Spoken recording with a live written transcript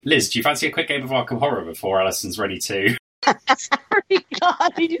Liz, do you fancy a quick game of Arkham Horror before Alison's ready to? Sorry,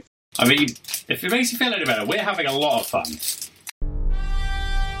 God. I mean, if it makes you feel any better, we're having a lot of fun.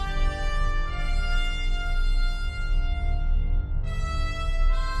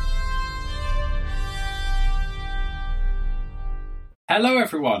 Hello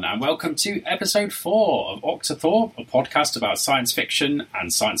everyone, and welcome to episode 4 of Octothorpe, a podcast about science fiction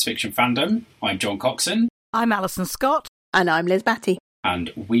and science fiction fandom. I'm John Coxon. I'm Alison Scott. And I'm Liz Batty.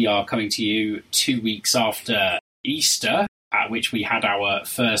 And we are coming to you 2 weeks after Easter, at which we had our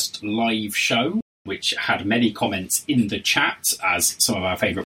first live show, which had many comments in the chat, as some of our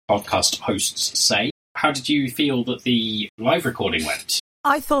favourite podcast hosts say. How did you feel that the live recording went?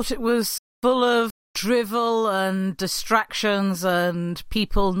 I thought it was full of drivel and distractions and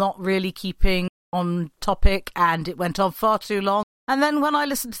people not really keeping on topic, and it went on far too long. And then when I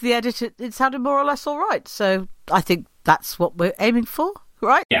listened to the edit, it sounded more or less all right. So I think that's what we're aiming for,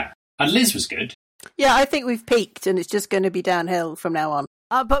 right? Yeah. And Liz was good. Yeah, I think we've peaked and it's just going to be downhill from now on.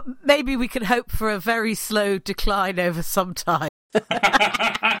 But maybe we can hope for a very slow decline over some time.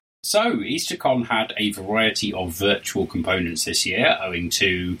 So, EasterCon had a variety of virtual components this year, owing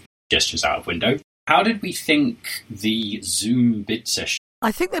to gestures out of window. How did we think the Zoom bid session?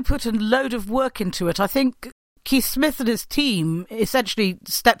 I think they put a load of work into it. I think Keith Smith and his team essentially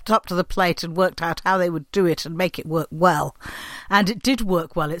stepped up to the plate and worked out how they would do it and make it work well. And it did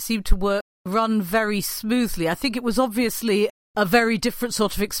work well. It seemed to run very smoothly. I think it was obviously a very different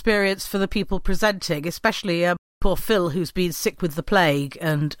sort of experience for the people presenting, especially poor Phil, who's been sick with the plague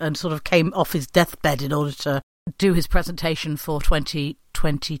and sort of came off his deathbed in order to do his presentation for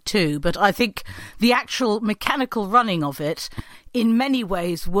 2022. But I think the actual mechanical running of it in many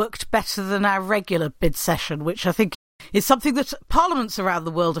ways worked better than our regular bid session, which I think is something that parliaments around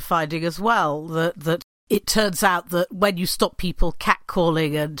the world are finding as well, that it turns out that when you stop people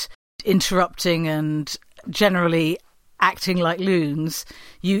catcalling and interrupting and generally acting like loons,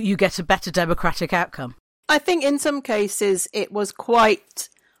 you get a better democratic outcome. I think in some cases it was quite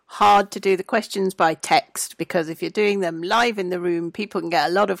hard to do the questions by text, because if you're doing them live in the room, people can get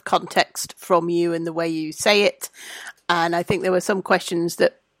a lot of context from you and the way you say it. And I think there were some questions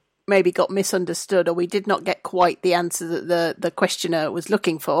that maybe got misunderstood, or we did not get quite the answer that the questioner was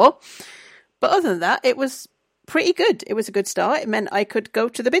looking for. But other than that, it was pretty good. It was a good start. It meant I could go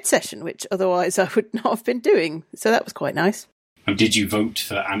to the bid session, which otherwise I would not have been doing. So that was quite nice. And did you vote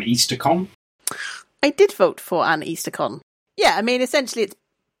for an EasterCon? I did vote for an EasterCon. Yeah, I mean, essentially it's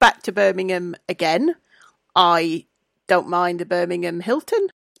back to Birmingham again. I don't mind the Birmingham Hilton.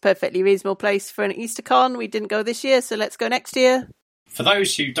 Perfectly reasonable place for an EasterCon. We didn't go this year, so let's go next year. For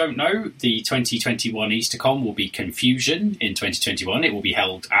those who don't know, the 2021 EasterCon will be Confusion in 2021. It will be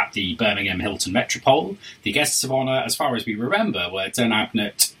held at the Birmingham Hilton Metropole. The guests of honour, as far as we remember, were Dan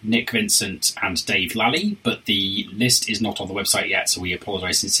Abnett, Nick Vincent and Dave Lally, but the list is not on the website yet, so we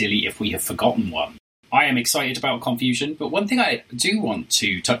apologise sincerely if we have forgotten one. I am excited about Confusion, but one thing I do want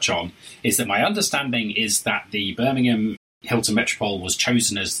to touch on is that my understanding is that the Birmingham Hilton Metropole was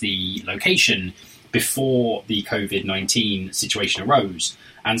chosen as the location before the COVID-19 situation arose.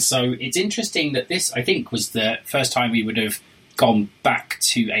 And so it's interesting that this, I think, was the first time we would have gone back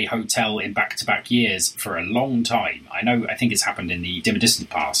to a hotel in back-to-back years for a long time. I think it's happened in the dim and distant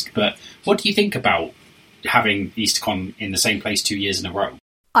past, but what do you think about having EasterCon in the same place 2 years in a row?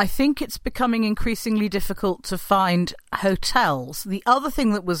 I think it's becoming increasingly difficult to find hotels. The other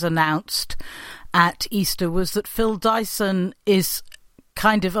thing that was announced at Easter was that Phil Dyson is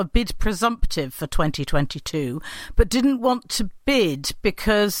kind of a bid presumptive for 2022, but didn't want to bid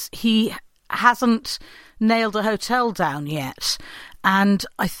because he hasn't nailed a hotel down yet. And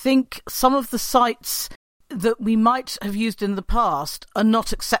I think some of the sites that we might have used in the past are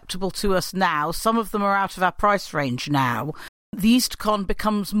not acceptable to us now. Some of them are out of our price range now. The EasterCon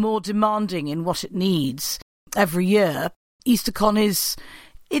becomes more demanding in what it needs every year. EasterCon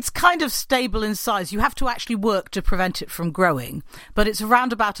it's kind of stable in size. You have to actually work to prevent it from growing, but it's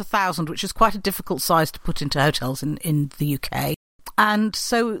around about 1,000, which is quite a difficult size to put into hotels in the UK. And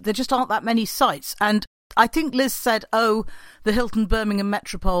so there just aren't that many sites. And I think Liz said, the Hilton Birmingham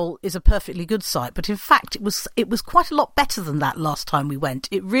Metropole is a perfectly good site, but in fact it was quite a lot better than that last time we went.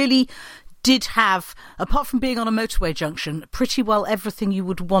 It really did have, apart from being on a motorway junction, pretty well everything you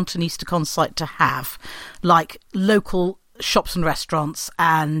would want an EasterCon site to have, like local shops and restaurants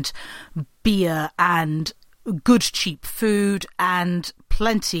and beer and good cheap food and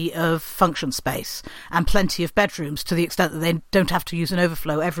plenty of function space and plenty of bedrooms, to the extent that they don't have to use an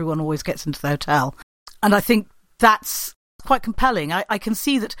overflow. Everyone always gets into the hotel. And I think that's quite compelling. I can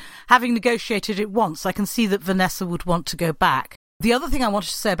see that, having negotiated it once, I can see that Vanessa would want to go back. The other thing I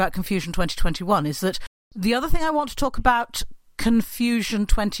wanted to say about Confusion 2021 is that the other thing I want to talk about Confusion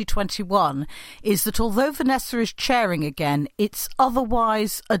 2021 is that although Vanessa is chairing again, it's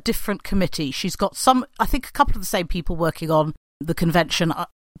otherwise a different committee. She's got I think a couple of the same people working on the convention,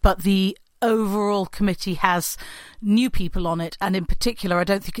 but the overall committee has new people on it, and in particular I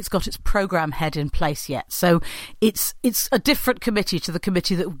don't think it's got its programme head in place yet. So it's a different committee to the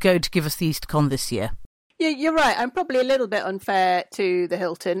committee that will go to give us the EasterCon this year. Yeah, you're right. I'm probably a little bit unfair to the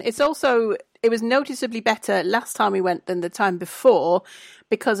Hilton. It was noticeably better last time we went than the time before,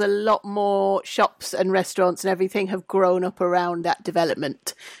 because a lot more shops and restaurants and everything have grown up around that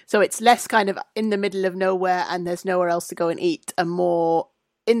development. So it's less kind of in the middle of nowhere and there's nowhere else to go and eat, and more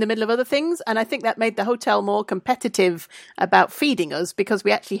in the middle of other things. And I think that made the hotel more competitive about feeding us, because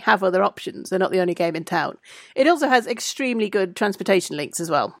we actually have other options. They're not the only game in town. It also has extremely good transportation links as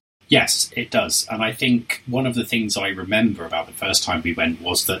well. Yes, it does. And I think one of the things I remember about the first time we went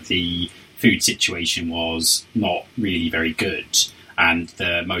was that the food situation was not really very good. And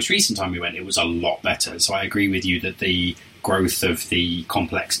the most recent time we went, it was a lot better. So I agree with you that the growth of the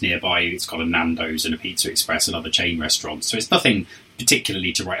complex nearby, it's got a Nando's and a Pizza Express and other chain restaurants. So it's nothing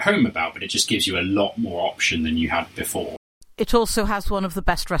particularly to write home about, but it just gives you a lot more option than you had before. It also has one of the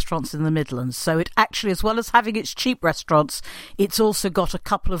best restaurants in the Midlands. So it actually, as well as having its cheap restaurants, it's also got a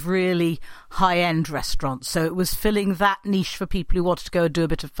couple of really high-end restaurants. So it was filling that niche for people who wanted to go and do a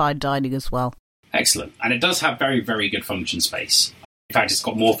bit of fine dining as well. Excellent. And it does have very, very good function space. In fact, it's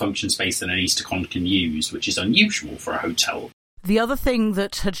got more function space than an EasterCon can use, which is unusual for a hotel. The other thing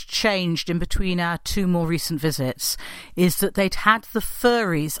that had changed in between our two more recent visits is that they'd had the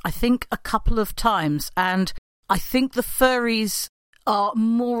furries, I think, a couple of times, and I think the furries are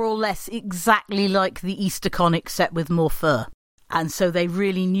more or less exactly like the EasterCon, except with more fur. And so they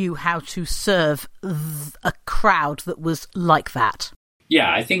really knew how to serve a crowd that was like that. Yeah,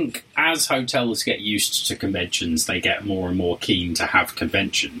 I think as hotels get used to conventions, they get more and more keen to have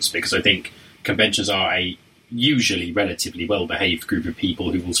conventions, because I think conventions are a usually relatively well-behaved group of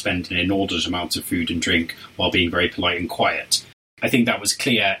people who will spend an inordinate amount of food and drink while being very polite and quiet. I think that was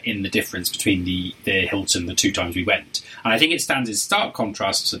clear in the difference between the Hilton the two times we went. And I think it stands in stark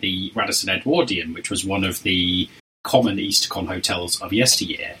contrast to the Radisson Edwardian, which was one of the common EasterCon hotels of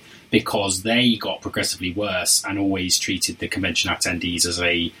yesteryear, because they got progressively worse and always treated the convention attendees as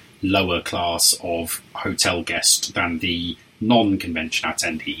a lower class of hotel guest than the non-convention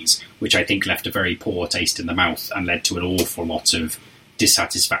attendees, which I think left a very poor taste in the mouth and led to an awful lot of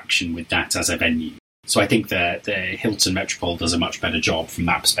dissatisfaction with that as a venue. So I think the Hilton Metropole does a much better job from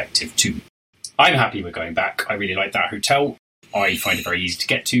that perspective too. I'm happy we're going back. I really like that hotel. I find it very easy to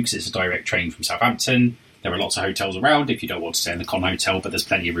get to because it's a direct train from Southampton. There are lots of hotels around if you don't want to stay in the Con Hotel, but there's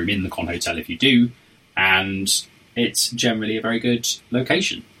plenty of room in the Con Hotel if you do. And it's generally a very good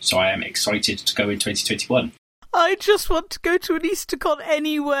location. So I am excited to go in 2021. I just want to go to an EasterCon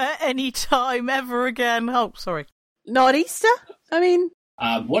anywhere, anytime, ever again. Oh, sorry. Not Easter? I mean...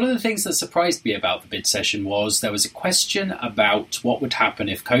 one of the things that surprised me about the bid session was there was a question about what would happen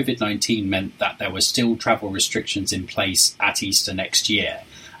if COVID-19 meant that there were still travel restrictions in place at Easter next year.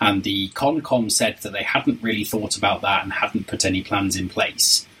 And the ConCom said that they hadn't really thought about that and hadn't put any plans in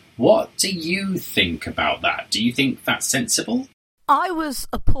place. What do you think about that? Do you think that's sensible? I was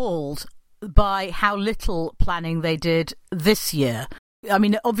appalled by how little planning they did this year. I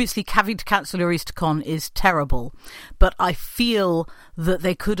mean, obviously, having to cancel your EasterCon is terrible, but I feel that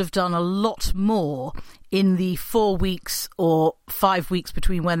they could have done a lot more in the 4 weeks or 5 weeks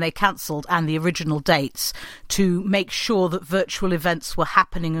between when they cancelled and the original dates to make sure that virtual events were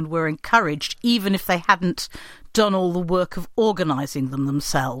happening and were encouraged, even if they hadn't done all the work of organising them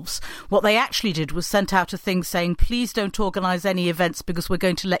themselves. What they actually did was sent out a thing saying, please don't organise any events because we're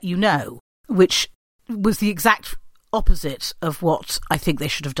going to let you know, which was the exact opposite of what I think they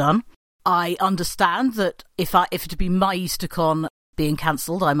should have done. I understand that if it had been my EasterCon being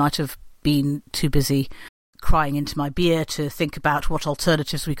cancelled, I might have been too busy crying into my beer to think about what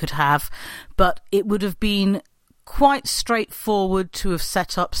alternatives we could have, but it would have been quite straightforward to have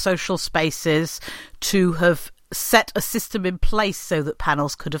set up social spaces, to have set a system in place so that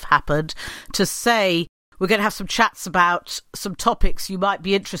panels could have happened, to say, we're going to have some chats about some topics you might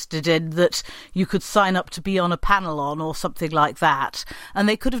be interested in that you could sign up to be on a panel on or something like that. And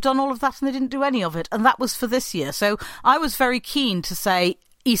they could have done all of that and they didn't do any of it. And that was for this year. So I was very keen to say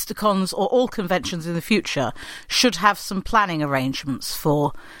EasterCons or all conventions in the future should have some planning arrangements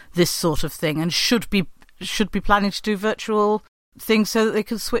for this sort of thing and should be planning to do virtual things so that they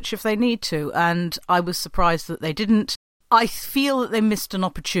can switch if they need to. And I was surprised that they didn't. I feel that they missed an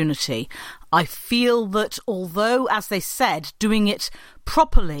opportunity. I feel that although, as they said, doing it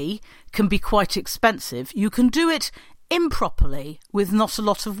properly can be quite expensive, you can do it improperly with not a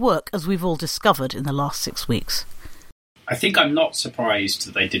lot of work, as we've all discovered in the last 6 weeks. I think I'm not surprised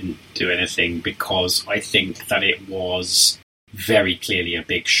that they didn't do anything, because I think that it was very clearly a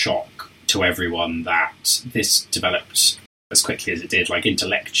big shock to everyone that this developed as quickly as it did. Like,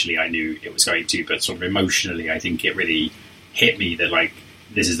 intellectually I knew it was going to, but sort of emotionally I think it really hit me that, like,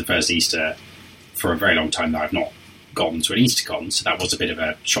 this is the first Easter for a very long time that I've not gone to an EasterCon, so that was a bit of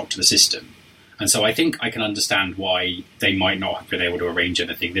a shock to the system. And so I think I can understand why they might not have been able to arrange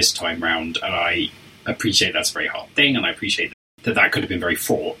anything this time round, and I appreciate that's a very hard thing, and I appreciate that could have been very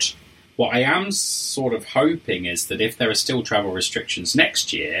fraught. What I am sort of hoping is that if there are still travel restrictions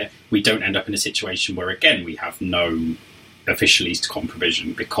next year, we don't end up in a situation where, again, we have no official EasterCon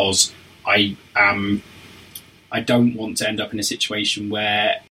provision, because I don't want to end up in a situation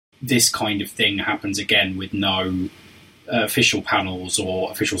where this kind of thing happens again with no official panels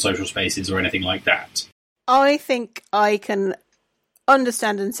or official social spaces or anything like that. I think I can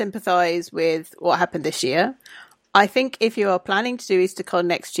understand and sympathise with what happened this year. I think if you are planning to do EasterCon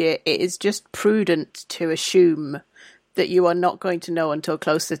next year, it is just prudent to assume that you are not going to know until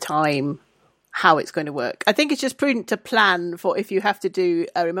close to time how it's going to work. I think it's just prudent to plan for if you have to do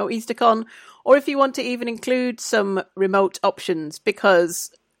a remote EasterCon, or if you want to even include some remote options,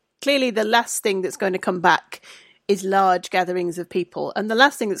 because clearly the last thing that's going to come back is large gatherings of people, and the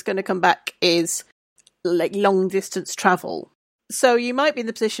last thing that's going to come back is like long distance travel. So you might be in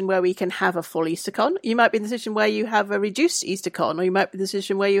the position where we can have a full EasterCon. You might be in the position where you have a reduced EasterCon, or you might be in the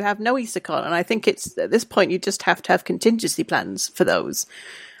position where you have no EasterCon. And I think it's at this point you just have to have contingency plans for those.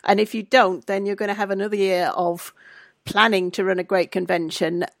 And if you don't, then you're going to have another year of planning to run a great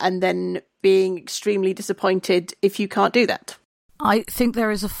convention and then being extremely disappointed if you can't do that. I think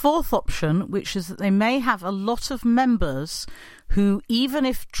there is a fourth option, which is that they may have a lot of members who, even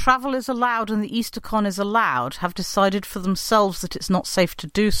if travel is allowed and the EasterCon is allowed, have decided for themselves that it's not safe to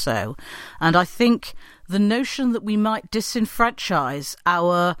do so. And I think the notion that we might disenfranchise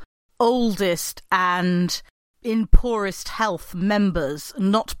our oldest and in poorest health members,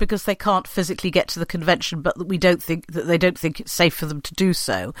 not because they can't physically get to the convention, but that they don't think it's safe for them to do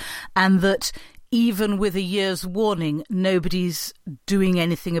so, and that even with a year's warning, nobody's doing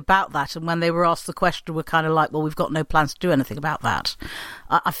anything about that. And when they were asked the question, we're kind of like, well, we've got no plans to do anything about that.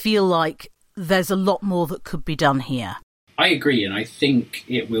 I feel like there's a lot more that could be done here. I agree, and I think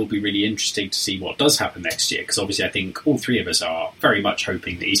it will be really interesting to see what does happen next year, because obviously I think all three of us are very much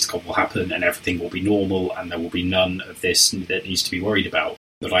hoping that EasterCon will happen and everything will be normal and there will be none of this that needs to be worried about.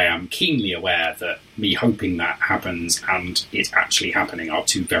 But I am keenly aware that me hoping that happens and it actually happening are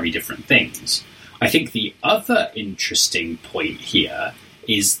two very different things. I think the other interesting point here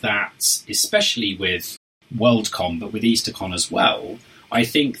is that, especially with Worldcon, but with EasterCon as well, I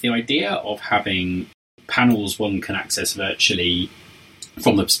think the idea of having panels one can access virtually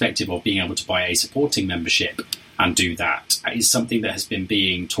from the perspective of being able to buy a supporting membership and do that is something that has been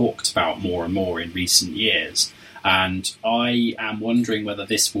being talked about more and more in recent years. And I am wondering whether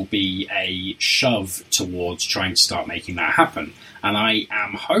this will be a shove towards trying to start making that happen. And I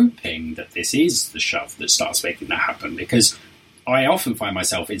am hoping that this is the shove that starts making that happen, because I often find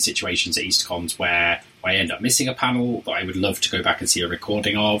myself in situations at EasterCons where I end up missing a panel that I would love to go back and see a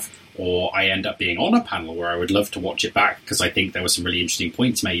recording of, or I end up being on a panel where I would love to watch it back because I think there were some really interesting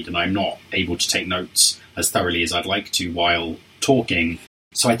points made and I'm not able to take notes as thoroughly as I'd like to while talking.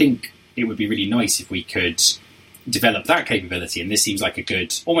 So I think it would be really nice if we could develop that capability, and this seems like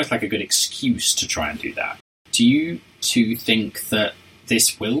almost like a good excuse to try and do that. Do you two think that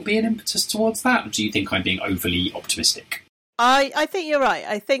this will be an impetus towards that, or do you think I'm being overly optimistic? I think you're right.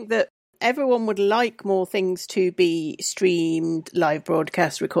 I think that everyone would like more things to be streamed, live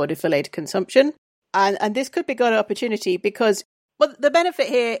broadcast, recorded for later consumption. And this could be a good opportunity because the benefit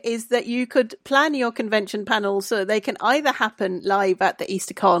here is that you could plan your convention panels so they can either happen live at the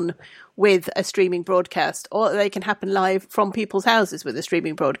EasterCon with a streaming broadcast, or they can happen live from people's houses with a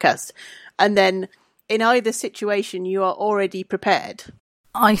streaming broadcast. And then in either situation, you are already prepared.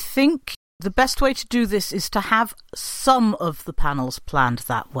 I think the best way to do this is to have some of the panels planned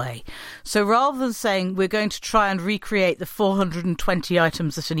that way. So rather than saying we're going to try and recreate the 420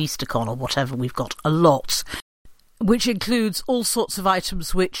 items at an EasterCon or whatever, we've got a lot, which includes all sorts of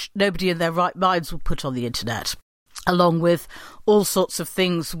items which nobody in their right minds would put on the internet, along with all sorts of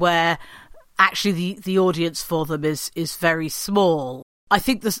things where actually the audience for them is very small. I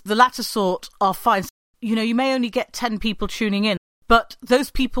think the latter sort are fine. You know, you may only get 10 people tuning in, But those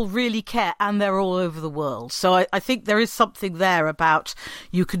people really care, and they're all over the world. So I think there is something there about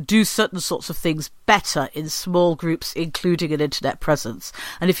you can do certain sorts of things better in small groups, including an internet presence.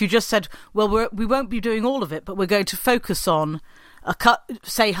 And if you just said, well, we won't be doing all of it, but we're going to focus on,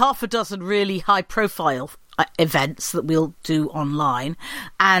 say, half a dozen really high-profile events that we'll do online,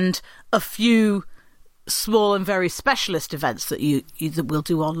 and a few small and very specialist events that that we'll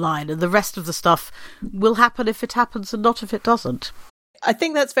do online, and the rest of the stuff will happen if it happens and not if it doesn't. I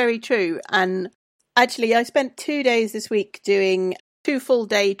think that's very true. And actually, I spent 2 days this week doing 2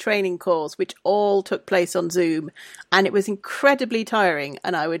 full-day training calls, which all took place on Zoom, and it was incredibly tiring,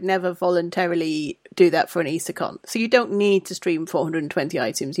 and I would never voluntarily do that for an EasterCon. So you don't need to stream 420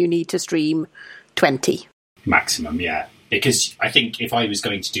 items, you need to stream 20. Maximum, yeah. Because I think if I was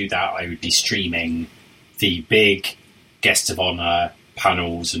going to do that, I would be streaming the big guests of honour,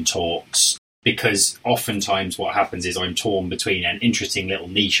 panels and talks, because oftentimes what happens is I'm torn between an interesting little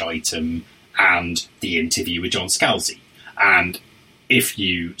niche item and the interview with John Scalzi. And if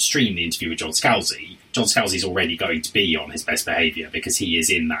you stream the interview with John Scalzi is already going to be on his best behaviour because he is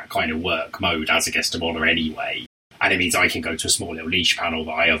in that kind of work mode as a guest of honour anyway. And it means I can go to a small little niche panel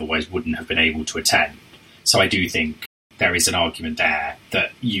that I otherwise wouldn't have been able to attend. So I do think there is an argument there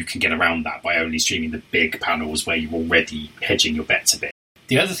that you can get around that by only streaming the big panels where you're already hedging your bets a bit.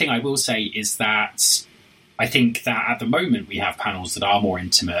 The other thing I will say is that I think that at the moment we have panels that are more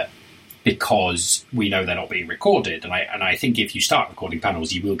intimate because we know they're not being recorded. And I think if you start recording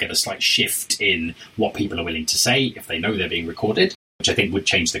panels, you will get a slight shift in what people are willing to say if they know they're being recorded, which I think would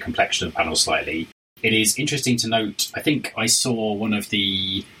change the complexion of the panel slightly. It is interesting to note, I think I saw one of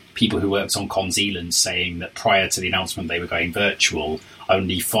the people who works on Con Zealand saying that prior to the announcement they were going virtual,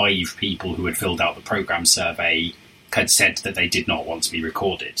 only 5 people who had filled out the programme survey had said that they did not want to be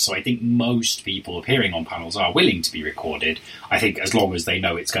recorded. So I think most people appearing on panels are willing to be recorded. I think as long as they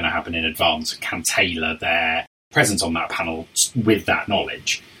know it's going to happen in advance and can tailor their presence on that panel with that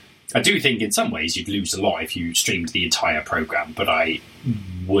knowledge. I do think in some ways you'd lose a lot if you streamed the entire programme, but I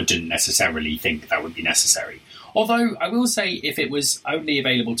wouldn't necessarily think that would be necessary. Although, I will say, if it was only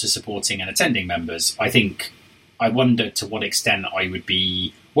available to supporting and attending members, I wonder to what extent I would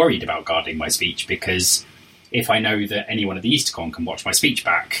be worried about guarding my speech, because if I know that anyone at the EasterCon can watch my speech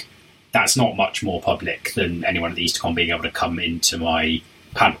back, that's not much more public than anyone at the EasterCon being able to come into my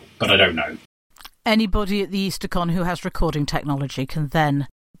panel, but I don't know. Anybody at the EasterCon who has recording technology can then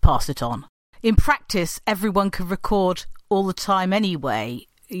pass it on. In practice, everyone can record all the time anyway.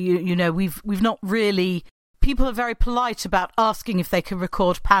 You know, we've not really... People are very polite about asking if they can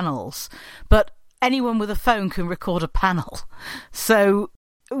record panels, but anyone with a phone can record a panel. So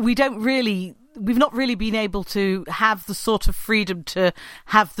we've not really been able to have the sort of freedom to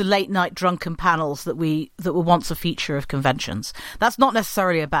have the late night drunken panels that were once a feature of conventions. That's not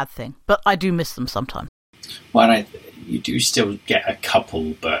necessarily a bad thing, but I do miss them sometimes. Well, you do still get a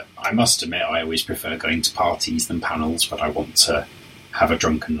couple, but I must admit I always prefer going to parties than panels when I want to have a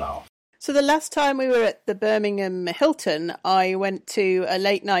drunken laugh. So the last time we were at the Birmingham Hilton, I went to a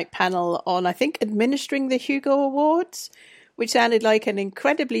late night panel on, I think, administering the Hugo Awards, which sounded like an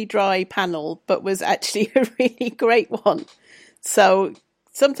incredibly dry panel, but was actually a really great one. So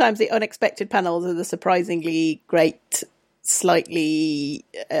sometimes the unexpected panels are the surprisingly great, slightly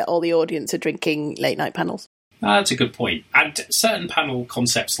all the audience are drinking late night panels. That's a good point. And certain panel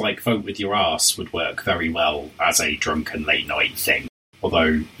concepts like Vote With Your Arse would work very well as a drunken late night thing.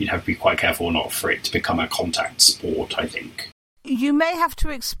 Although you'd have to be quite careful not for it to become a contact sport, I think. You may have to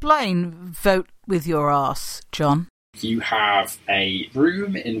explain Vote With Your Arse, John. You have a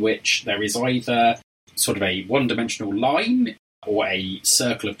room in which there is either sort of a one-dimensional line or a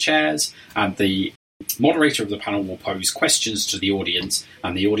circle of chairs, and the moderator of the panel will pose questions to the audience,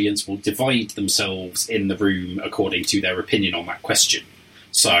 and the audience will divide themselves in the room according to their opinion on that question.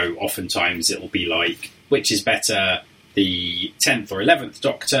 So oftentimes it'll be like, which is better, the 10th or 11th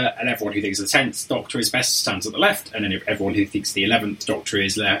Doctor, and everyone who thinks the 10th Doctor is best stands at the left, and then everyone who thinks the 11th Doctor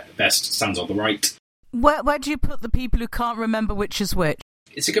is best stands on the right. Where do you put the people who can't remember which is which?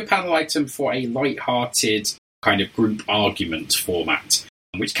 It's a good panel item for a light-hearted kind of group argument format,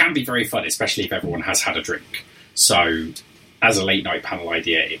 which can be very fun, especially if everyone has had a drink. So, as a late-night panel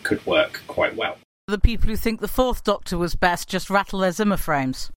idea, it could work quite well. The people who think the 4th Doctor was best just rattle their Zimmer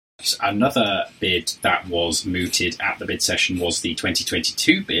frames. Another bid that was mooted at the bid session was the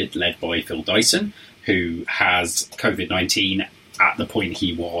 2022 bid, led by Phil Dyson, who has COVID-19 at the point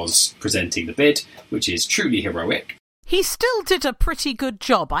he was presenting the bid, which is truly heroic. He still did a pretty good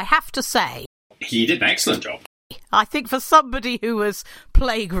job, I have to say. He did an excellent job. I think for somebody who was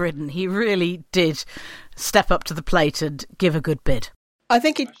plague-ridden, he really did step up to the plate and give a good bid. I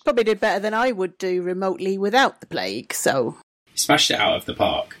think he probably did better than I would do remotely without the plague, so... He smashed it out of the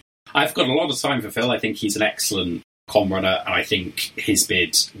park. I've got a lot of time for Phil. I think he's an excellent comm runner, and I think his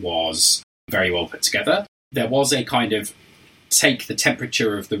bid was very well put together. There was a kind of take the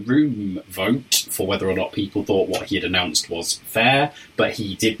temperature of the room vote for whether or not people thought what he had announced was fair, but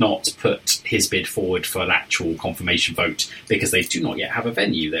he did not put his bid forward for an actual confirmation vote because they do not yet have a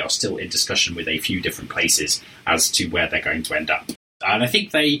venue. They are still in discussion with a few different places as to where they're going to end up. And I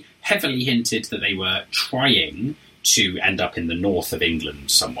think they heavily hinted that they were trying to end up in the north of England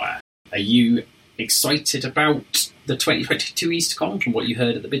somewhere. Are you excited about the 2022 EasterCon from what you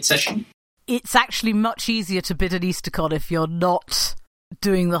heard at the bid session? It's actually much easier to bid an EasterCon if you're not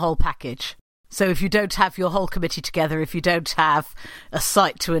doing the whole package. So if you don't have your whole committee together, if you don't have a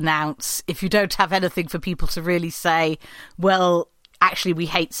site to announce, if you don't have anything for people to really say, well, actually we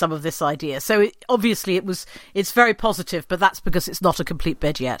hate some of this idea. So it's very positive, but that's because it's not a complete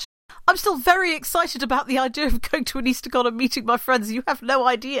bid yet. I'm still very excited about the idea of going to an EasterCon and meeting my friends. You have no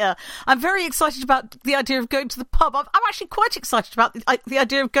idea. I'm very excited about the idea of going to the pub. I'm actually quite excited about the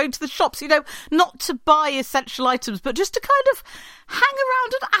idea of going to the shops, not to buy essential items, but just to kind of hang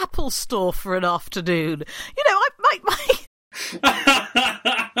around an Apple store for an afternoon.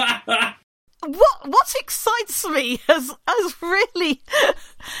 What excites me has really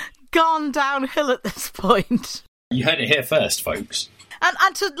gone downhill at this point. You heard it here first, folks.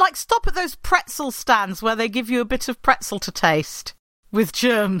 And to stop at those pretzel stands where they give you a bit of pretzel to taste with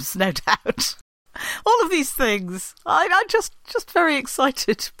germs, no doubt. All of these things. I'm just very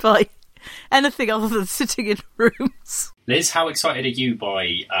excited by anything other than sitting in rooms. Liz, how excited are you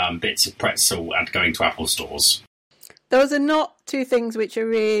by bits of pretzel and going to Apple stores? Those are not two things which are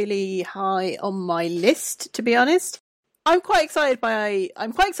really high on my list, to be honest. I'm quite excited by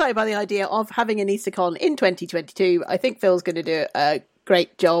the idea of having an EasterCon in 2022. I think Phil's going to do a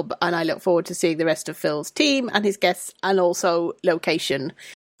great job, and I look forward to seeing the rest of Phil's team and his guests, and also location.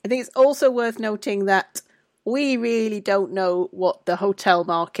 I think it's also worth noting that we really don't know what the hotel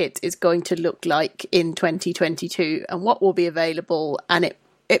market is going to look like in 2022 and what will be available, and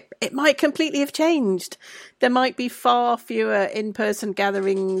it might completely have changed. There might be far fewer in-person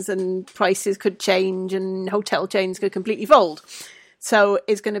gatherings and prices could change and hotel chains could completely fold. So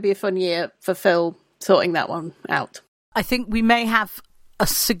it's going to be a fun year for Phil sorting that one out. I think we may have a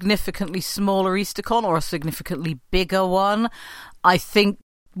significantly smaller EasterCon or a significantly bigger one. I think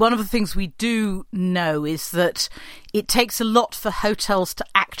one of the things we do know is that it takes a lot for hotels to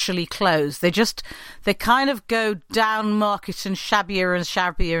actually close. They kind of go down market and shabbier and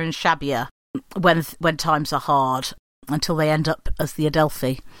shabbier and shabbier when times are hard until they end up as the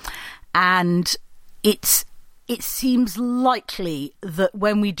Adelphi. And it seems likely that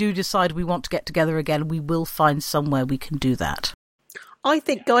when we do decide we want to get together again, we will find somewhere we can do that. I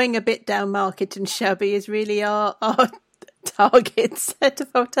think going a bit down market and shabby is really our target set of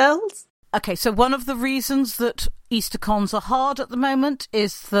hotels. Okay, so one of the reasons that EasterCons are hard at the moment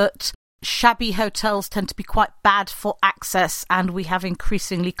is that shabby hotels tend to be quite bad for access, and we have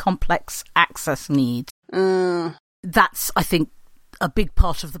increasingly complex access needs. That's, I think, a big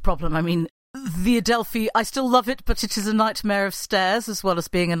part of the problem. I mean, the Adelphi, I still love it, but it is a nightmare of stairs as well as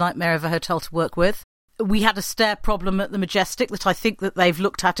being a nightmare of a hotel to work with. We had a stair problem at the Majestic that I think that they've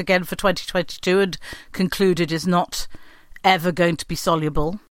looked at again for 2022 and concluded is not ever going to be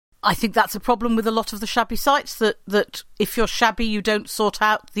soluble. I think that's a problem with a lot of the shabby sites, that if you're shabby, you don't sort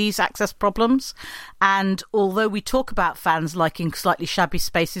out these access problems. And although we talk about fans liking slightly shabby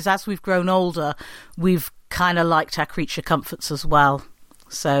spaces, as we've grown older, we've kind of liked our creature comforts as well.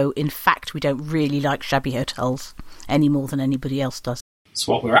 So, in fact, we don't really like shabby hotels any more than anybody else does.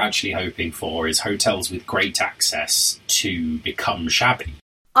 So what we're actually hoping for is hotels with great access to become shabby.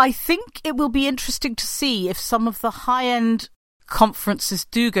 I think it will be interesting to see if some of the high-end conferences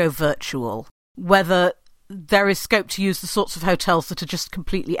do go virtual, whether there is scope to use the sorts of hotels that are just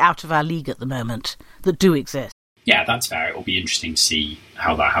completely out of our league at the moment, that do exist. Yeah, that's fair. It will be interesting to see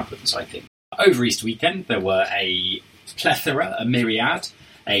how that happens, I think. Over Easter weekend, there were a plethora, a myriad,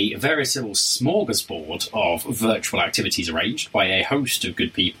 a veritable smorgasbord of virtual activities arranged by a host of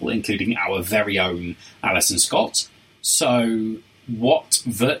good people, including our very own Alison Scott. So, what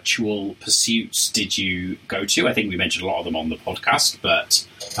virtual pursuits did you go to? I think we mentioned a lot of them on the podcast, but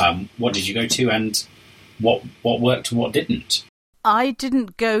what did you go to, and what worked and what didn't? I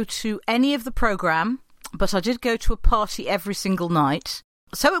didn't go to any of the programme, but I did go to a party every single night.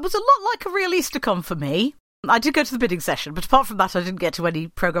 So it was a lot like a real EasterCon for me. I did go to the bidding session, but apart from that, I didn't get to any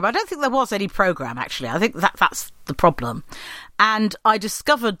programme. I don't think there was any programme, actually. I think that's the problem. And I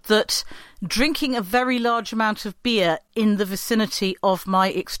discovered that drinking a very large amount of beer in the vicinity of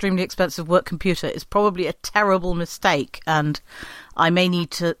my extremely expensive work computer is probably a terrible mistake, and I may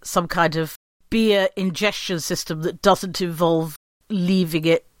need some kind of beer ingestion system that doesn't involve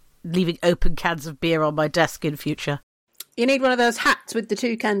leaving open cans of beer on my desk in future. You need one of those hats with the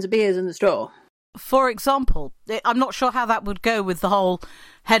 2 cans of beers in the straw. For example, I'm not sure how that would go with the whole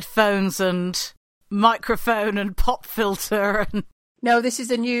headphones and microphone and pop filter. No, this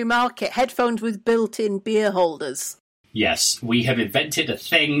is a new market. Headphones with built-in beer holders. Yes, we have invented a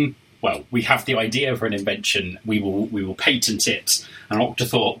thing. Well, we have the idea for an invention. We will patent it, and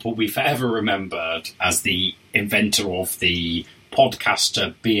Octothorpe will be forever remembered as the inventor of the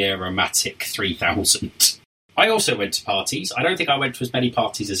podcaster Beer-O-Matic 3000. I also went to parties. I don't think I went to as many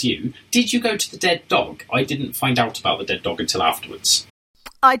parties as you. Did you go to the Dead Dog? I didn't find out about the Dead Dog until afterwards.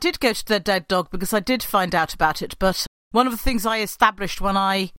 I did go to the Dead Dog because I did find out about it, but one of the things I established when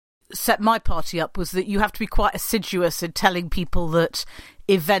I set my party up was that you have to be quite assiduous in telling people that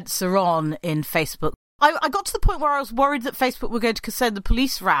events are on in Facebook. I got to the point where I was worried that Facebook were going to send the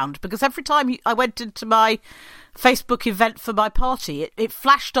police round, because every time I went into my Facebook event for my party, it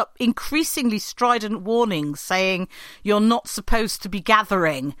flashed up increasingly strident warnings saying you're not supposed to be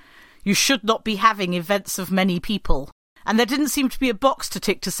gathering, you should not be having events of many people. And there didn't seem to be a box to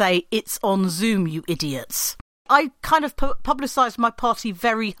tick to say, it's on Zoom, you idiots. I kind of publicised my party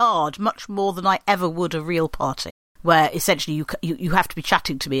very hard, much more than I ever would a real party, where essentially you have to be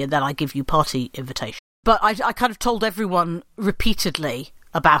chatting to me and then I give you party invitation. But I kind of told everyone repeatedly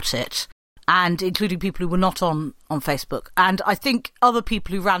about it, and including people who were not on Facebook. And I think other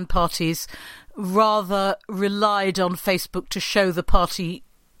people who ran parties rather relied on Facebook to show the party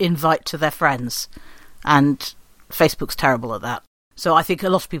invite to their friends. And Facebook's terrible at that. So I think a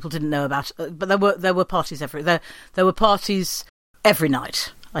lot of people didn't know about it. But there were parties there were parties every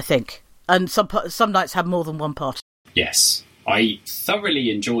night, I think. And some nights had more than one party. Yes. I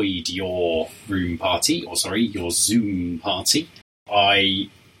thoroughly enjoyed your Zoom party.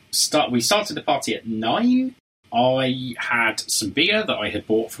 We started the party at 9. I had some beer that I had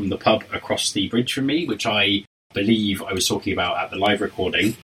bought from the pub across the bridge from me, which I believe I was talking about at the live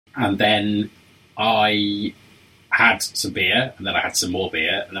recording. And then I had some beer, and then I had some more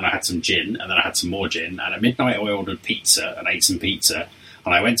beer, and then I had some gin, and then I had some more gin. And at midnight I ordered pizza and ate some pizza.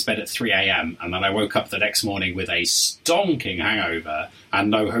 And I went to bed at 3 a.m, and then I woke up the next morning with a stonking hangover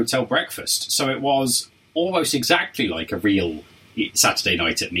and no hotel breakfast. So it was almost exactly like a real Saturday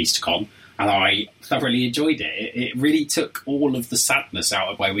night at an EasterCon, and I thoroughly enjoyed it. It really took all of the sadness out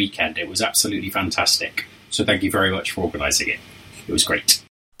of my weekend. It was absolutely fantastic. So thank you very much for organising it. It was great.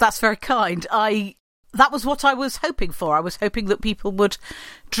 That's very kind. That was what I was hoping for. I was hoping that people would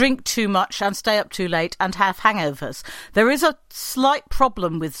drink too much and stay up too late and have hangovers. There is a slight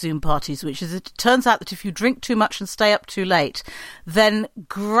problem with Zoom parties, which is it turns out that if you drink too much and stay up too late, then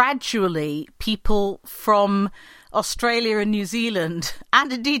gradually people from Australia and New Zealand,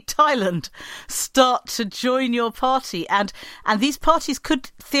 and indeed Thailand, start to join your party. And these parties could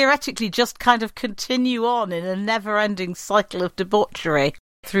theoretically just kind of continue on in a never-ending cycle of debauchery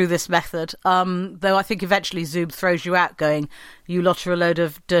through this method, though I think eventually Zoom throws you out going, you lot are a load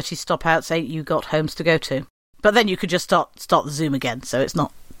of dirty stop-outs, ain't you got homes to go to? But then you could just start the Zoom again, so it's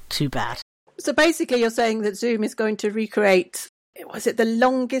not too bad. So basically you're saying that Zoom is going to recreate, was it the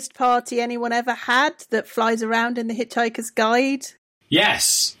longest party anyone ever had that flies around in the Hitchhiker's Guide?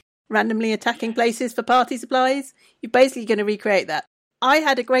 Yes. Randomly attacking places for party supplies? You're basically going to recreate that. I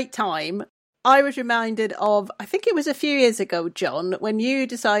had a great time. I was reminded of, I think it was a few years ago, John, when you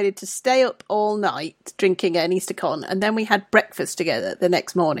decided to stay up all night drinking at an EasterCon, and then we had breakfast together the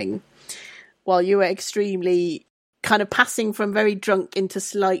next morning while you were extremely kind of passing from very drunk into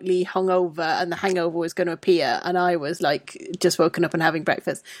slightly hungover, and the hangover was going to appear, and I was like just woken up and having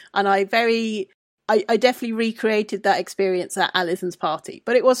breakfast. And I definitely recreated that experience at Alison's party.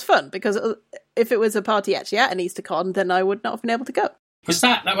 But it was fun, because if it was a party actually at an EasterCon, then I would not have been able to go. Was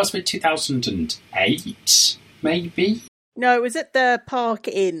that must have been 2008, maybe? No, it was at the Park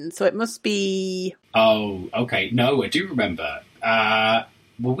Inn, so it must be... Oh, okay. No, I do remember.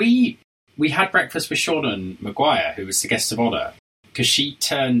 We had breakfast with Sean Maguire, who was the guest of honour, because she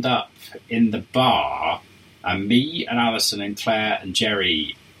turned up in the bar, and me and Alison and Claire and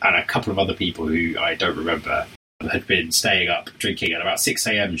Jerry and a couple of other people who I don't remember had been staying up drinking. At about 6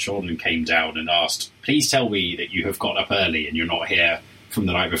 a.m, Sean came down and asked, please tell me that you have got up early and you're not here from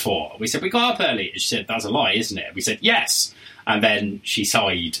the night before. We said, we got up early. And she said, that's a lie, isn't it? And we said, yes. And then she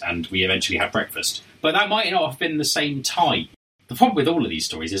sighed, and we eventually had breakfast. But that might not have been the same time. The problem with all of these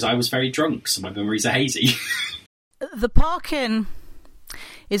stories is I was very drunk, so my memories are hazy. The Park Inn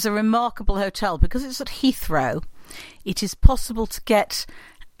is a remarkable hotel because it's at Heathrow. It is possible to get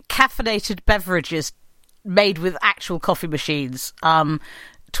caffeinated beverages made with actual coffee machines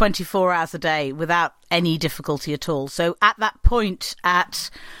 24 hours a day without any difficulty at all. So at that point at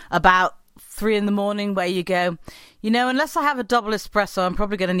about 3 a.m, where you go, unless I have a double espresso, I'm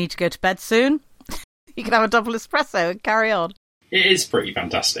probably going to need to go to bed soon. You can have a double espresso and carry on. It is pretty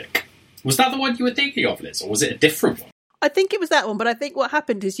fantastic. Was that the one you were thinking of, Liz, or was it a different one? I think it was that one, but I think what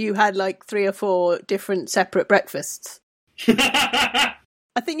happened is you had like 3 or 4 different separate breakfasts. I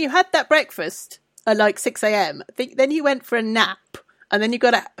think you had that breakfast at like 6 a.m. I think then you went for a nap, and then you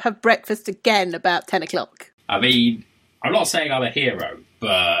got to have breakfast again about 10 o'clock. I mean, I'm not saying I'm a hero,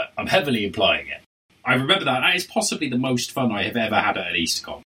 but I'm heavily implying it. I remember that. That is possibly the most fun I have ever had at an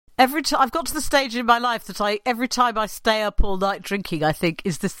EasterCon. Every time I've got to the stage in my life that every time I stay up all night drinking, I think,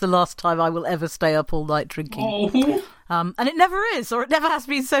 is this the last time I will ever stay up all night drinking? Oh. And it never is, or it never has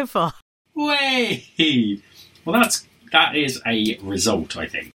been so far. Way! Well, that is a result, I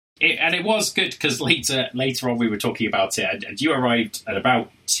think. And it was good because later on we were talking about it, and you arrived at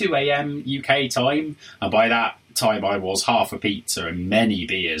about 2 a.m. UK time, and by that time I was half a pizza and many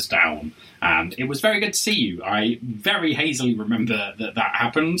beers down, and it was very good to see you. I very hazily remember that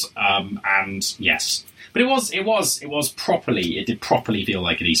happened, and yes, but it did properly feel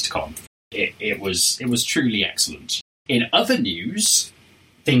like an EasterCon. It was truly excellent. In other news,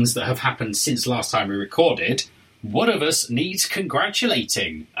 things that have happened since last time we recorded, one of us needs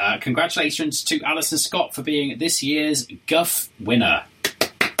congratulating. Congratulations to Alison Scott for being this year's Guff winner.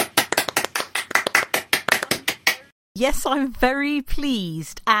 Yes, I'm very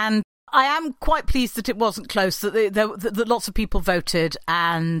pleased, and I am quite pleased that it wasn't close, that lots of people voted,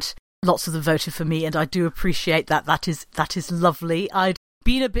 and lots of them voted for me, and I do appreciate that. That is lovely. I'd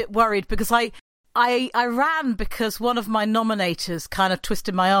been a bit worried because I ran because one of my nominators kind of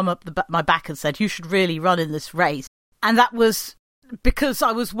twisted my arm up my back and said, you should really run in this race. And that was because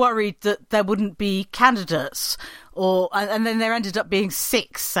I was worried that there wouldn't be candidates, and then there ended up being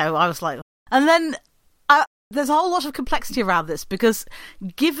 6. So I was like, and then there's a whole lot of complexity around this because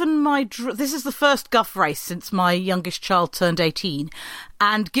given this is the first Guff race since my youngest child turned 18,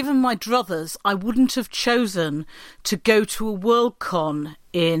 and given my druthers, I wouldn't have chosen to go to a Worldcon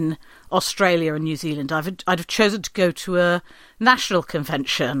in Australia and New Zealand. I'd have chosen to go to a national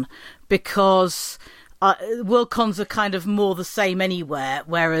convention because Worldcons are kind of more the same anywhere,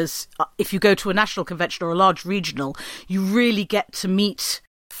 whereas if you go to a national convention or a large regional, you really get to meet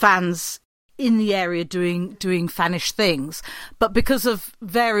fans in the area doing fanish things. But because of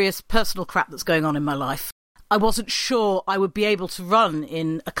various personal crap that's going on in my life, I wasn't sure I would be able to run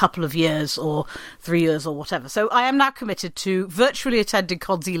in a couple of years or 3 years or whatever. So I am now committed to virtually attending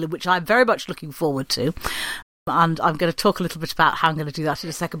Con Zealand, which I'm very much looking forward to. And I'm going to talk a little bit about how I'm going to do that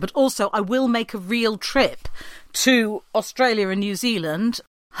in a second. But also, I will make a real trip to Australia and New Zealand,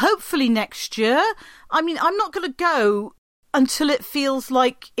 hopefully next year. I mean, I'm not going to go until it feels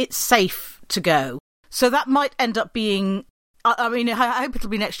like it's safe to go. So that might end up being, I mean, I hope it'll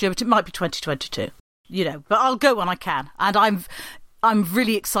be next year, but it might be 2022. But I'll go when I can. And I'm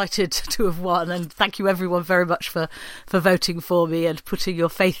really excited to have won, and thank you everyone very much for voting for me and putting your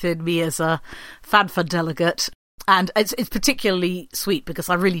faith in me as a FanFun delegate. And it's particularly sweet because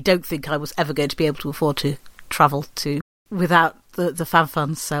I really don't think I was ever going to be able to afford to travel without the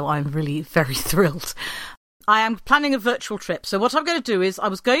FanFun, so I'm really very thrilled. I am planning a virtual trip. So what I'm going to do is I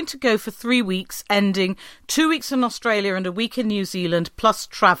was going to go for 3 weeks, ending 2 weeks in Australia and a week in New Zealand, plus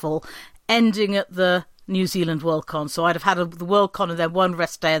travel, ending at the New Zealand Worldcon. So I'd have had the Worldcon and then 1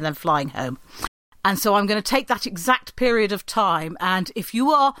 rest day and then flying home. And so I'm going to take that exact period of time. And if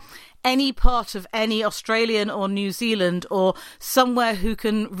you are any part of any Australian or New Zealand or somewhere who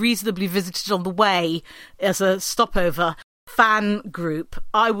can reasonably visit it on the way as a stopover fan group,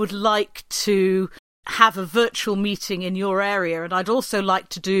 I would like to have a virtual meeting in your area, and I'd also like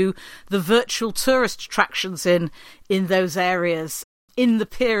to do the virtual tourist attractions in those areas in the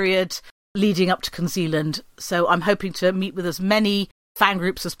period leading up to Con Zealand. So I'm hoping to meet with as many fan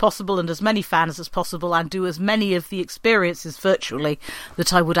groups as possible and as many fans as possible and do as many of the experiences virtually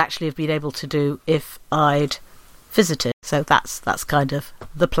that I would actually have been able to do if I'd visited. So that's kind of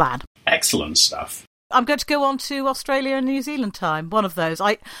the plan. Excellent stuff. I'm going to go on to Australia and New Zealand time, one of those.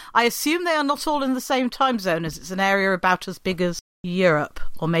 I assume they are not all in the same time zone, as it's an area about as big as Europe,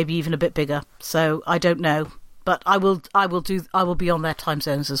 or maybe even a bit bigger. So I don't know. But I will be on their time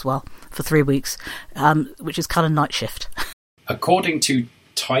zones as well for 3 weeks, which is kind of night shift. According to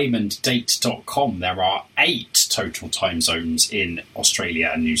timeanddate.com, there are 8 total time zones in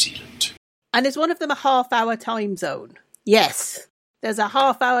Australia and New Zealand. And is one of them a half-hour time zone? Yes, there's a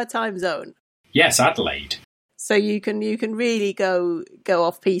half-hour time zone. Yes, Adelaide. So you can really go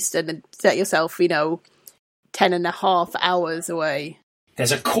off-piste and set yourself, 10.5 hours away.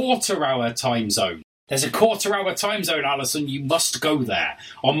 There's a quarter-hour time zone. There's a quarter-hour time zone, Alison. You must go there.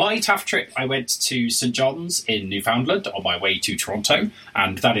 On my TAF trip, I went to St John's in Newfoundland on my way to Toronto,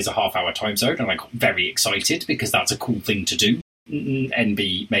 and that is a half-hour time zone, and I got very excited because that's a cool thing to do.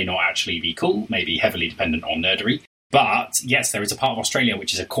 NB may not actually be cool, may be heavily dependent on nerdery. But, yes, there is a part of Australia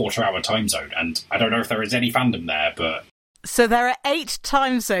which is a quarter-hour time zone, and I don't know if there is any fandom there, but... So there are 8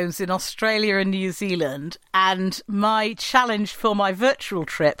 time zones in Australia and New Zealand, and my challenge for my virtual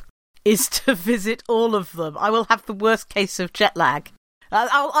trip is to visit all of them. I will have the worst case of jet lag.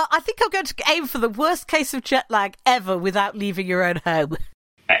 I think I'm going to aim for the worst case of jet lag ever without leaving your own home.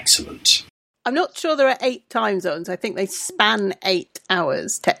 Excellent. I'm not sure there are 8 time zones. I think they span 8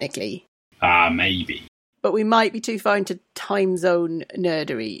 hours, technically. Maybe. But we might be too far into time zone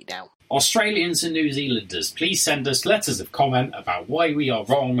nerdery now. Australians and New Zealanders, please send us letters of comment about why we are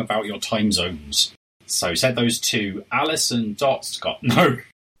wrong about your time zones. So send those to Alison.Scott. No.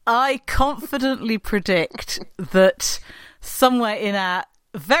 I confidently predict that somewhere in our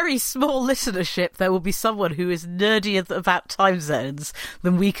very small listenership there will be someone who is nerdier about time zones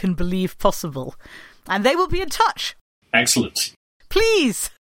than we can believe possible. And they will be in touch. Excellent. Please.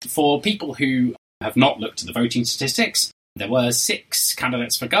 For people who have not looked at the voting statistics, there were 6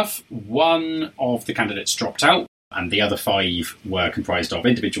 candidates for Guff. 1 of the candidates dropped out, and the other 5 were comprised of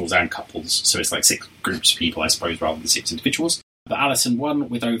individuals and couples. So it's like 6 groups of people, I suppose, rather than 6 individuals. But Alison won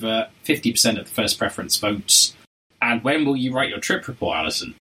with over 50% of the first preference votes. And when will you write your trip report,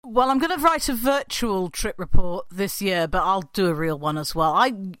 Alison? Well, I'm going to write a virtual trip report this year, but I'll do a real one as well.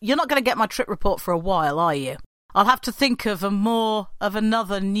 You're not going to get my trip report for a while, are you? I'll have to think of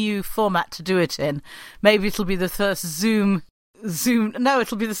another new format to do it in. Maybe it'll be the first Zoom. No,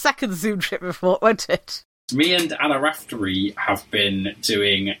 it'll be the second Zoom trip report, won't it? Me and Anna Raftery have been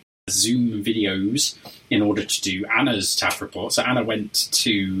doing Zoom videos in order to do Anna's TAF report. So Anna went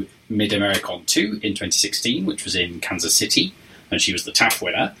to Mid-Americon 2 in 2016, which was in Kansas City, and she was the TAF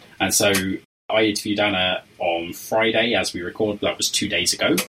winner. And so I interviewed Anna on Friday as we record, that was 2 days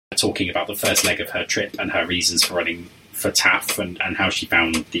ago, talking about the first leg of her trip and her reasons for running for TAF and how she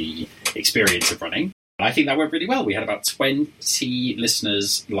found the experience of running. And I think that went really well. We had about 20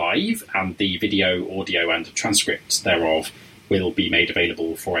 listeners live, and the video, audio and transcript thereof will be made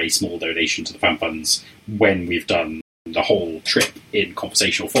available for a small donation to the fan funds when we've done the whole trip in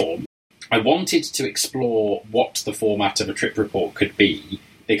conversational form. I wanted to explore what the format of a trip report could be,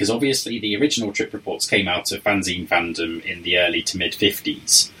 because obviously the original trip reports came out of fanzine fandom in the early to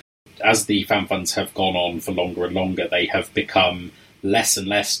mid-50s. As the fan funds have gone on for longer and longer, they have become less and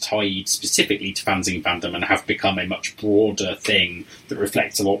less tied specifically to fanzine fandom and have become a much broader thing that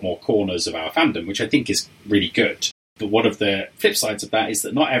reflects a lot more corners of our fandom, which I think is really good. But one of the flip sides of that is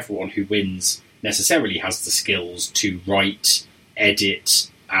that not everyone who wins necessarily has the skills to write,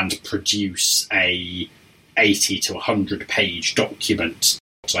 edit, and produce a 80 to 100 page document.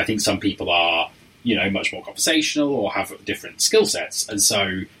 So I think some people are, much more conversational or have different skill sets. And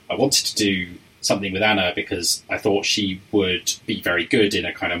so I wanted to do something with Anna because I thought she would be very good in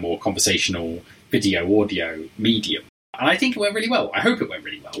a kind of more conversational video audio medium. And I think it went really well. I hope it went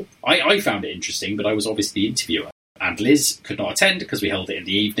really well. I found it interesting, but I was obviously the interviewer. And Liz could not attend because we held it in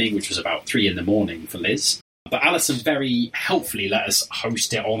the evening, which was about 3 a.m. for Liz. But Alison very helpfully let us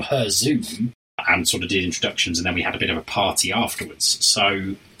host it on her Zoom and sort of did introductions, and then we had a bit of a party afterwards.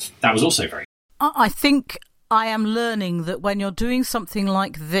 So that was also very good. I think I am learning that when you're doing something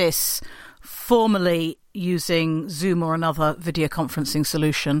like this, formally using Zoom or another video conferencing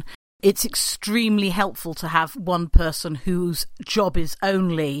solution, it's extremely helpful to have one person whose job is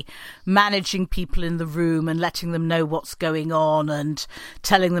only managing people in the room and letting them know what's going on and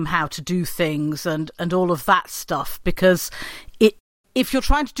telling them how to do things and all of that stuff. Because if you're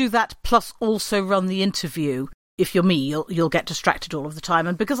trying to do that plus also run the interview, if you're me, you'll get distracted all of the time.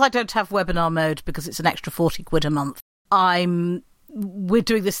 And because I don't have webinar mode, because it's an extra £40 a month, we're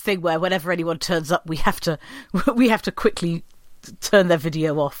doing this thing where whenever anyone turns up, we have to quickly turn their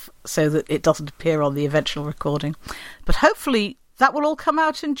video off so that it doesn't appear on the eventual recording. But hopefully that will all come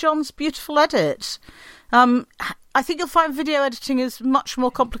out in John's beautiful edit. I think you'll find video editing is much more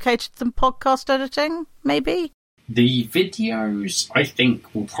complicated than podcast editing, maybe? The videos, I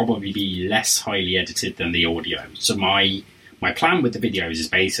think, will probably be less highly edited than the audio. So my plan with the videos is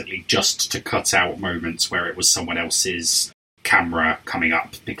basically just to cut out moments where it was someone else's camera coming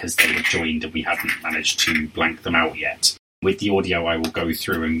up because they were joined and we hadn't managed to blank them out yet. With the audio, I will go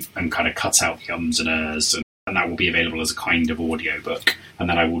through and kind of cut out the ums and ers, and that will be available as a kind of audio book. And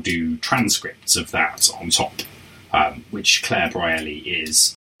then I will do transcripts of that on top, which Claire Brierley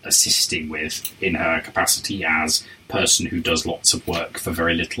is assisting with in her capacity as person who does lots of work for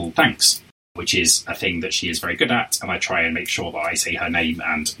very little thanks, which is a thing that she is very good at, and I try and make sure that I say her name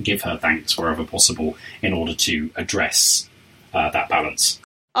and give her thanks wherever possible in order to address that balance.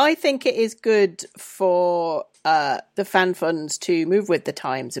 I think it is good for the fan funds to move with the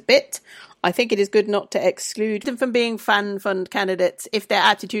times a bit. I think it is good not to exclude them from being fan fund candidates if their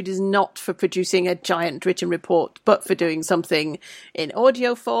attitude is not for producing a giant written report, but for doing something in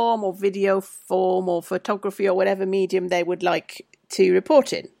audio form or video form or photography or whatever medium they would like to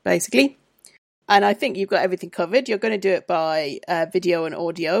report in, basically. And I think you've got everything covered. You're going to do it by video and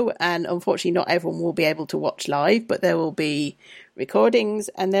audio, and unfortunately not everyone will be able to watch live, but there will be recordings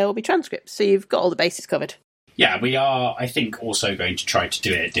and there will be transcripts. So you've got all the bases covered. Yeah, we are, I think, also going to try to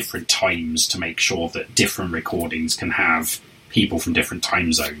do it at different times to make sure that different recordings can have people from different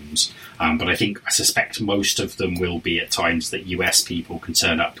time zones. But I suspect most of them will be at times that US people can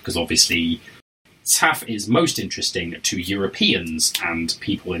turn up, because obviously TAF is most interesting to Europeans and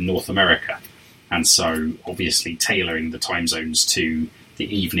people in North America. And so, obviously, tailoring the time zones to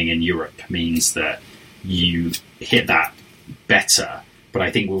the evening in Europe means that you hit that better. But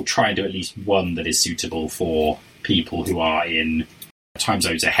I think we'll try and do at least one that is suitable for people who are in time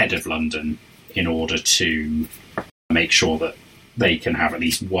zones ahead of London in order to make sure that they can have at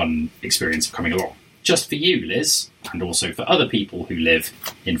least one experience of coming along. Just for you, Liz, and also for other people who live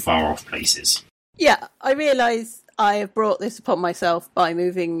in far-off places. Yeah, I realise I have brought this upon myself by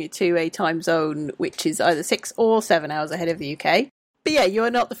moving to a time zone which is either 6 or 7 hours ahead of the UK. But yeah, you are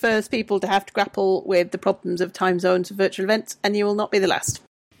not the first people to have to grapple with the problems of time zones for virtual events, and you will not be the last.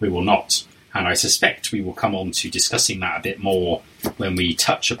 We will not. And I suspect we will come on to discussing that a bit more when we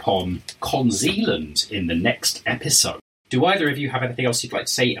touch upon Con Zealand in the next episode. Do either of you have anything else you'd like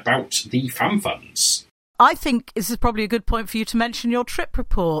to say about the fan funds? I think this is probably a good point for you to mention your trip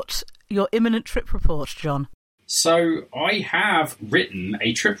report, your imminent trip report, John. So I have written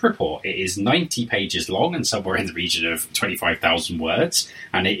a trip report. It is 90 pages long and somewhere in the region of 25,000 words,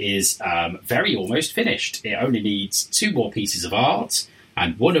 and it is very almost finished. It only needs 2 more pieces of art,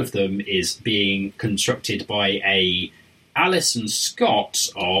 and one of them is being constructed by a Alison Scott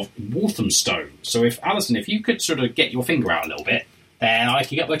of Walthamstow. So Alison, if you could sort of get your finger out a little bit, then I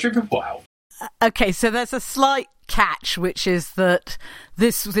can get my trip report out. Okay, so there's a slight catch, which is that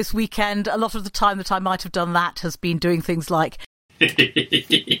this weekend, a lot of the time that I might have done that has been doing things like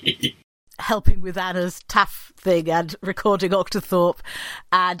helping with Anna's TAF thing and recording Octothorpe.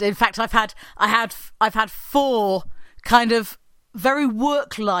 And in fact, I've had 4 kind of very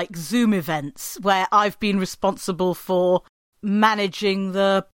work-like Zoom events where I've been responsible for managing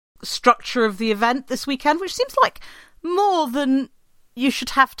the structure of the event this weekend, which seems like more than you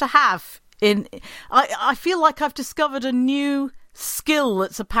should have to have. I feel like I've discovered a new skill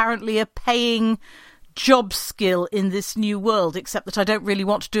that's apparently a paying job skill in this new world, except that I don't really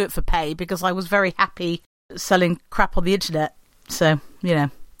want to do it for pay because I was very happy selling crap on the internet. So,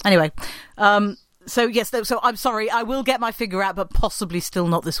 Anyway, so yes, so I'm sorry, I will get my figure out, but possibly still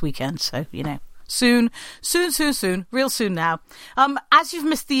not this weekend. So, soon, real soon now. As you've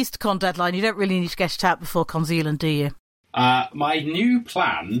missed the EasterCon deadline, you don't really need to get it out before Con Zealand, do you? My new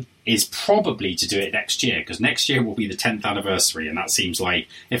plan is probably to do it next year, because next year will be the 10th anniversary, and that seems like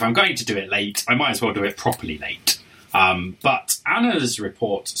if I'm going to do it late, I might as well do it properly late. But Anna's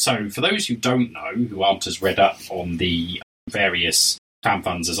report, so for those who don't know, who aren't as read up on the various fan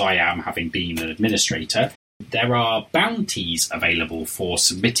funds as I am, having been an administrator, there are bounties available for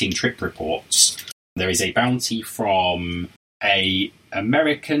submitting trip reports. There is a bounty from a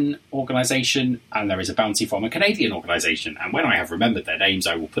American organisation, and there is a bounty from a Canadian organisation. And when I have remembered their names,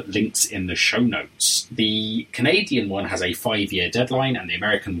 I will put links in the show notes. The Canadian one has a 5-year deadline, and the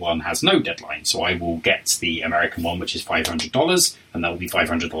American one has no deadline. So I will get the American one, which is $500, and that will be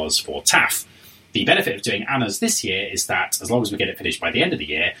 $500 for TAF. The benefit of doing Anna's this year is that as long as we get it finished by the end of the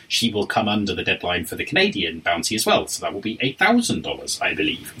year, she will come under the deadline for the Canadian bounty as well. So that will be $1,000, I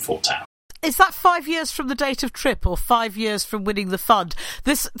believe, for TAF. Is that 5 years from the date of trip or 5 years from winning the fund?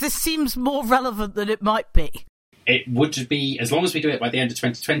 This seems more relevant than it might be. It would be, as long as we do it by the end of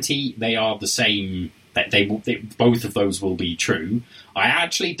 2020, they are the same. Both of those will be true. I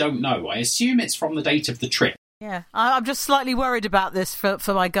actually don't know. I assume it's from the date of the trip. Yeah, I'm just slightly worried about this for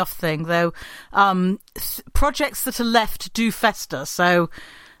my guff thing, though. Projects that are left do fester, so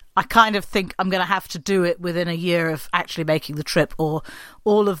I kind of think I'm going to have to do it within a year of actually making the trip, or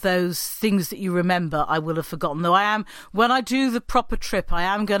all of those things that you remember I will have forgotten. Though when I do the proper trip, I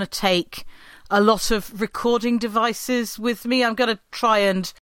am going to take a lot of recording devices with me. I'm going to try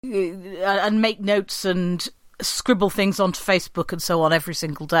and make notes and scribble things onto Facebook and so on every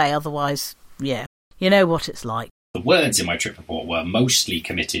single day. Otherwise, yeah, you know what it's like. The words in my trip report were mostly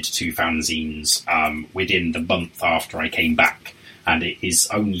committed to fanzines within the month after I came back. And it is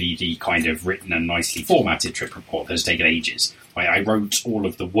only the kind of written and nicely formatted trip report that has taken ages. I wrote all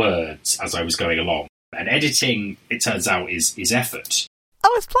of the words as I was going along. And editing, it turns out, is effort.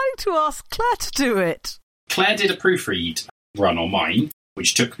 I was planning to ask Claire to do it. Claire did a proofread run on mine,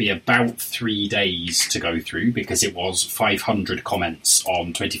 which took me about 3 days to go through because it was 500 comments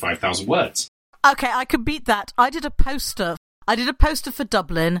on 25,000 words. Okay, I could beat that. I did a poster for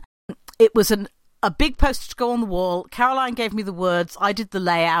Dublin. It was a big poster to go on the wall. Caroline gave me the words. I did the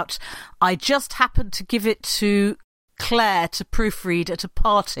layout. I just happened to give it to Claire to proofread at a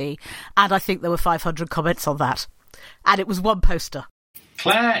party, and I think there were 500 comments on that. And it was one poster.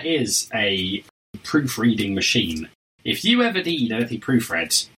 Claire is a proofreading machine. If you ever need anything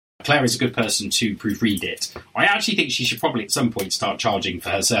proofread, Claire is a good person to proofread it. I actually think she should probably at some point start charging for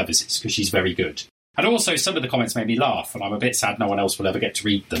her services, because she's very good. And also, some of the comments made me laugh, and I'm a bit sad no one else will ever get to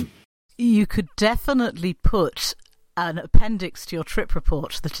read them. You could definitely put an appendix to your trip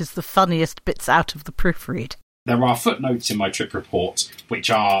report that is the funniest bits out of the proofread. There are footnotes in my trip report,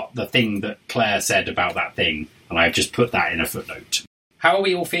 which are the thing that Claire said about that thing, and I've just put that in a footnote. How are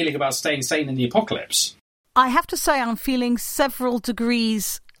we all feeling about staying sane in the apocalypse? I have to say I'm feeling several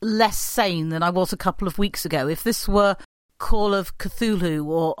degrees less sane than I was a couple of weeks ago. If this were Call of Cthulhu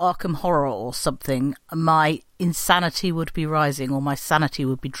or Arkham Horror or something, my insanity would be rising or my sanity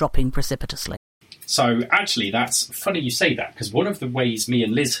would be dropping precipitously. So, actually, that's funny you say that, because one of the ways me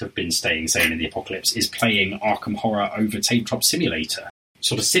and Liz have been staying sane in the apocalypse is playing Arkham Horror over Tabletop Simulator,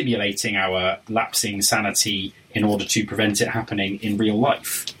 sort of simulating our lapsing sanity in order to prevent it happening in real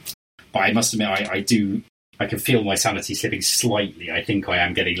life. But I must admit, I can feel my sanity slipping slightly. I think I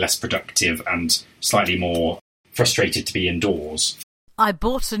am getting less productive and slightly more frustrated to be indoors. I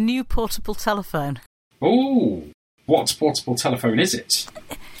bought a new portable telephone. Oh, what portable telephone is it?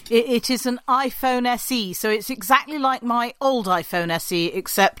 It is an iPhone SE, so it's exactly like my old iPhone SE,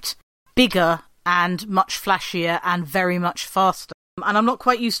 except bigger and much flashier and very much faster. And I'm not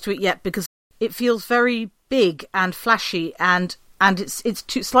quite used to it yet because it feels very big and flashy and it's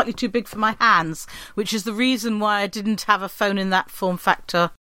slightly too big for my hands, which is the reason why I didn't have a phone in that form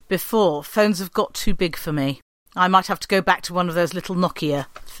factor before. Phones have got too big for me. I might have to go back to one of those little Nokia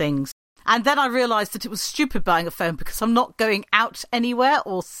things. And then I realised that it was stupid buying a phone because I'm not going out anywhere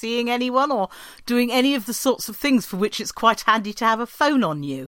or seeing anyone or doing any of the sorts of things for which it's quite handy to have a phone on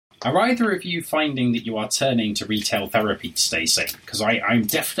you. Are either of you finding that you are turning to retail therapy to stay sane? Because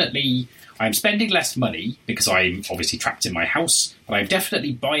I'm spending less money because I'm obviously trapped in my house, but I'm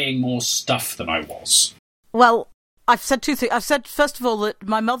definitely buying more stuff than I was. Well, I've said two things. I've said, first of all, that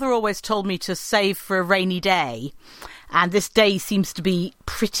my mother always told me to save for a rainy day, and this day seems to be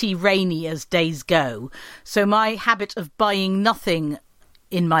pretty rainy as days go. So my habit of buying nothing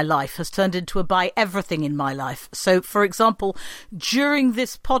in my life has turned into a buy everything in my life. So, for example, during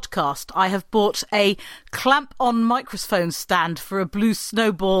this podcast, I have bought a clamp-on microphone stand for a Blue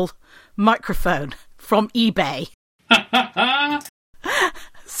Snowball microphone from eBay.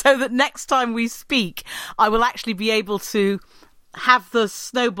 So that next time we speak, I will actually be able to have the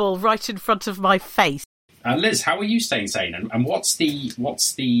snowball right in front of my face. Liz, how are you staying sane? And what's the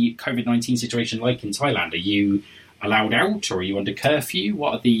COVID-19 situation like in Thailand? Are you allowed out, or are you under curfew?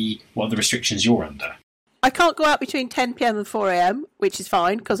 What are the restrictions you're under? I can't go out between 10 p.m. and 4 a.m, which is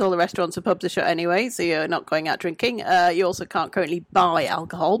fine because all the restaurants and pubs are shut anyway, so you're not going out drinking. You also can't currently buy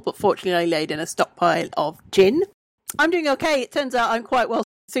alcohol, but fortunately I laid in a stockpile of gin. I'm doing okay. It turns out I'm quite well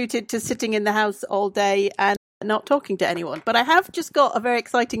suited to sitting in the house all day and not talking to anyone. But I have just got a very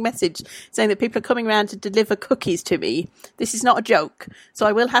exciting message saying that people are coming around to deliver cookies to me. This is not a joke. So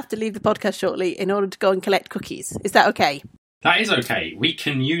I will have to leave the podcast shortly in order to go and collect cookies. Is that okay? That is okay. We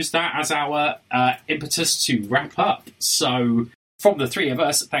can use that as our impetus to wrap up. So from the three of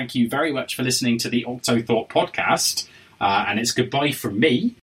us, thank you very much for listening to the Octothought podcast. And it's goodbye from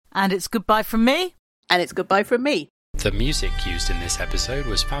me. And it's goodbye from me. And it's goodbye from me. The music used in this episode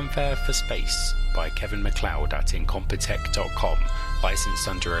was Fanfare for Space by Kevin MacLeod at Incompetech.com, licensed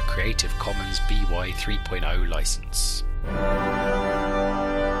under a Creative Commons BY 3.0 license.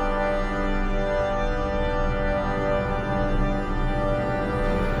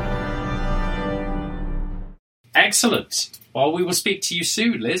 Excellent. Well, we will speak to you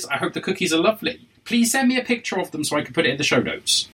soon, Liz. I hope the cookies are lovely. Please send me a picture of them so I can put it in the show notes.